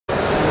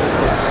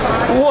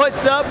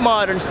What's up,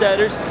 Modern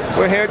Steaders?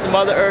 We're here at the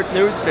Mother Earth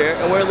News Fair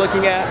and we're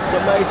looking at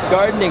some nice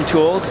gardening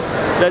tools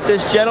that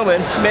this gentleman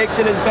makes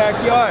in his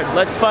backyard.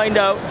 Let's find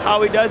out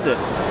how he does it.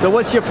 So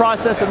what's your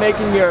process of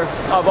making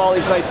of all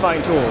these nice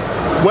fine tools?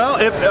 Well,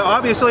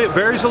 obviously it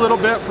varies a little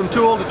bit from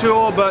tool to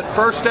tool, but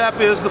first step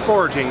is the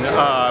forging.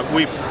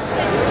 We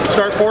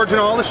start forging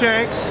all the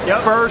shanks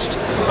first.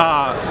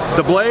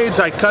 The blades,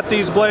 I cut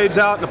these blades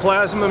out in a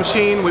plasma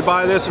machine. We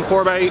buy this in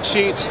 4x8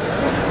 sheets.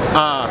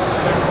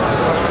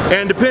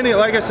 And depending,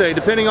 like I say,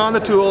 depending on the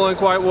tool and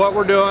quite what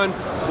we're doing,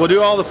 we'll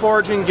do all the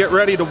forging, get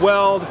ready to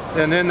weld,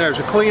 and then there's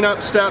a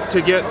cleanup step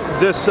to get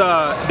this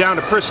down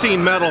to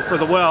pristine metal for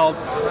the weld.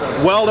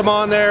 Weld them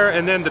on there,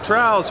 and then the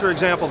trowels, for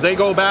example, they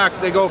go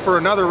back, they go for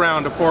another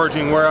round of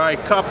forging where I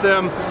cup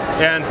them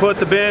and put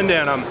the bend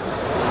in them.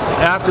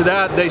 After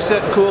that, they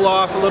sit and cool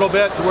off a little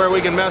bit to where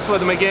we can mess with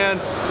them again,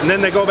 and then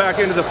they go back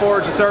into the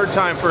forge a third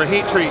time for a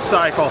heat treat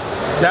cycle.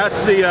 That's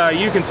the,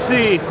 you can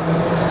see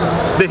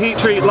the heat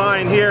treat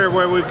line here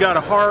where we've got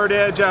a hard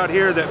edge out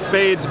here that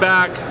fades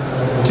back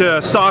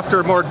to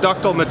softer, more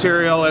ductile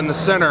material in the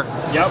center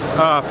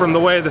from the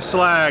way the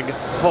slag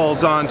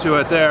holds onto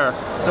it there.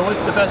 So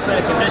what's the best way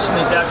to condition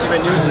these after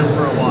you've been using them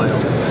for a while?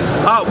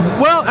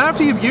 Well,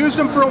 after you've used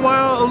them for a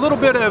while, a little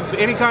bit of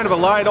any kind of a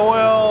light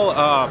oil.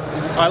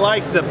 I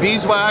like the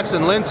beeswax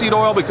and linseed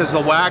oil because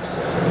the wax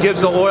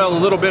gives the oil a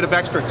little bit of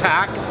extra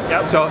tack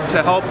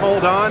to help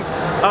hold on.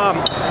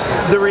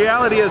 The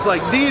reality is,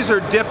 like, these are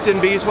dipped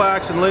in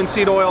beeswax and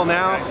linseed oil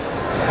now,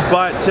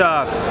 but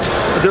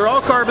they're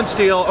all carbon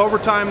steel. Over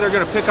time they're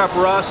going to pick up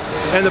rust,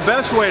 and the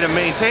best way to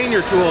maintain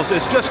your tools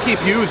is just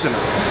keep using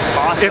them.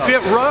 Awesome. If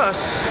it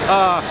rusts,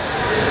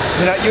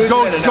 you're not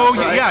using it enough,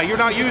 right? Yeah, you're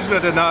not using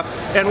it enough,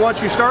 and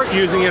once you start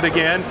using it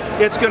again,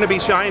 it's going to be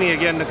shiny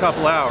again in a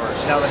couple hours.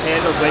 Now the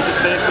handles, they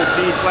get finished with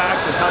beeswax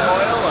and tongue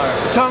oil,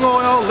 or? Tongue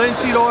oil,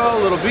 linseed oil,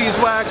 a little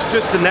beeswax,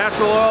 just the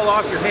natural oil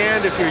off your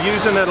hand if you're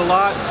using it a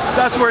lot.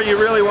 That's where you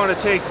really want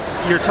to take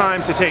your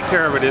time to take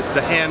care of it, is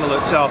the handle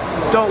itself.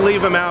 Don't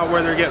leave them out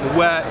where they're getting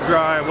wet,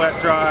 dry.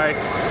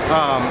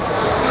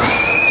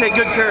 Take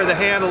good care of the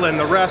handle, and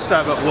the rest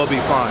of it will be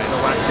fine.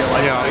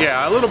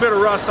 Yeah, a little bit of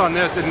rust on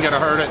this isn't going to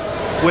hurt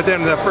it.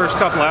 Within the first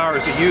couple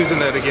hours of using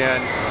it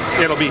again,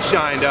 it'll be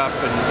shined up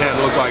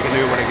and look like a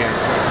new one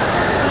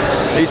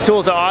again. These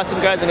tools are awesome,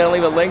 guys. I'm going to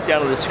leave a link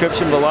down in the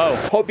description below.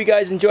 Hope you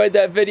guys enjoyed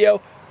that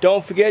video.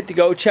 Don't forget to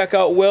go check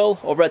out Will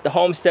over at the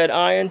Homestead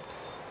Iron.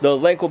 The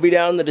link will be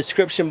down in the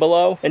description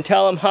below. And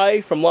tell him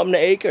hi from Lumnah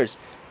Acres.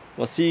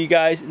 We'll see you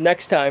guys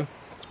next time.